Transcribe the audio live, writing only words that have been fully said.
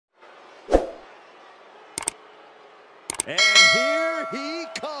And here he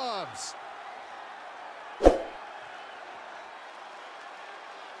comes.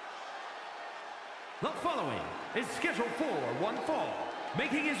 The following is scheduled for one fall,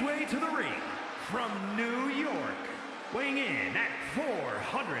 making his way to the ring from New York, weighing in at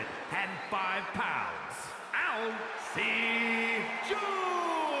 405 pounds, Odyssey Jones.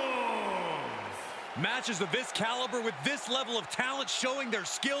 Matches of this caliber with this level of talent showing their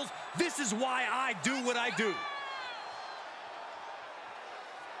skills, this is why I do what I do.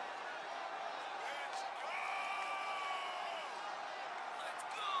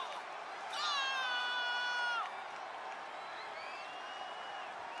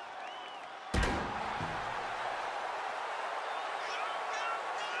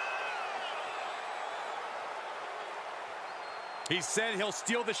 He said he'll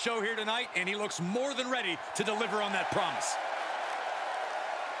steal the show here tonight, and he looks more than ready to deliver on that promise.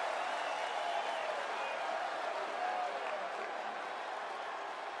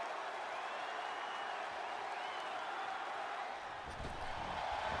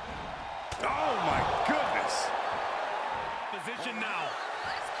 Oh, my goodness. Position now.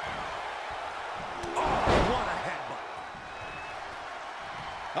 Oh, what a headbutt.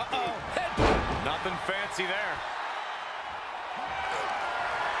 Uh-oh, headbutt. Nothing fancy there.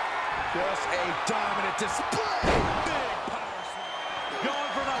 Just a dominant display. Big power slam.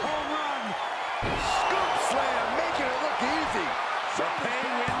 Going for the home run. Scoop slam, making it look easy. The pay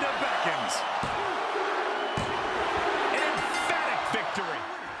window beckons. Emphatic victory.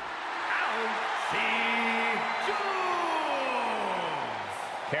 Odyssey Jones.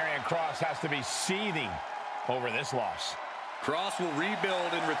 Karrion Kross has to be seething over this loss. Kross will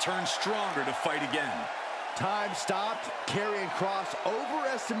rebuild and return stronger to fight again. Time stopped. Karrion Kross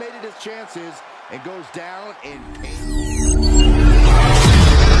overestimated his chances and goes down in pain.